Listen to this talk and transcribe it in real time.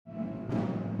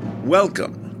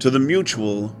Welcome to the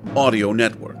Mutual Audio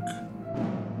Network.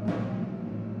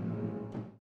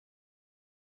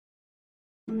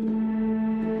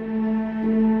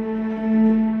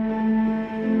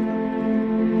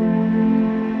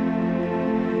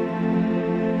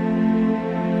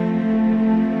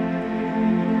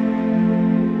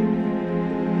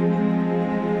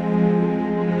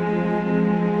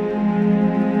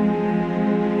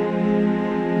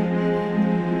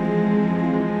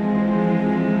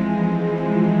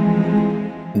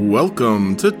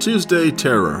 Welcome to Tuesday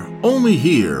Terror, only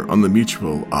here on the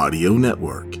Mutual Audio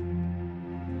Network.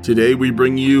 Today we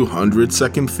bring you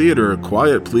 100-Second Theater,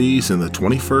 Quiet Please in the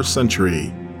 21st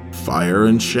Century, Fire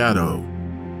and Shadow.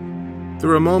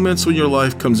 There are moments when your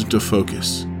life comes into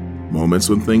focus, moments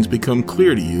when things become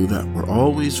clear to you that were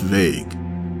always vague.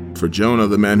 For Jonah,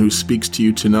 the man who speaks to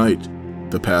you tonight,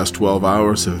 the past 12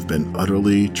 hours have been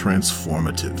utterly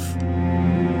transformative.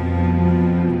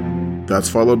 That's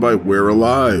followed by We're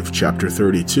Alive, Chapter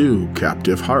 32,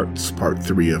 Captive Hearts, Part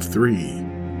 3 of 3.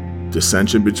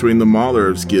 Dissension between the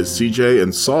Maulers gives CJ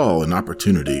and Saul an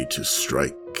opportunity to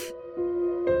strike.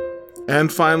 And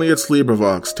finally, it's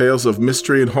LibriVox, Tales of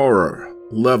Mystery and Horror,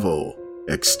 Level,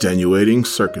 Extenuating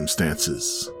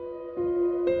Circumstances.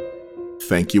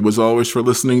 Thank you as always for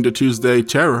listening to Tuesday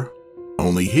Terror,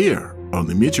 only here on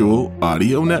the Mutual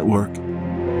Audio Network.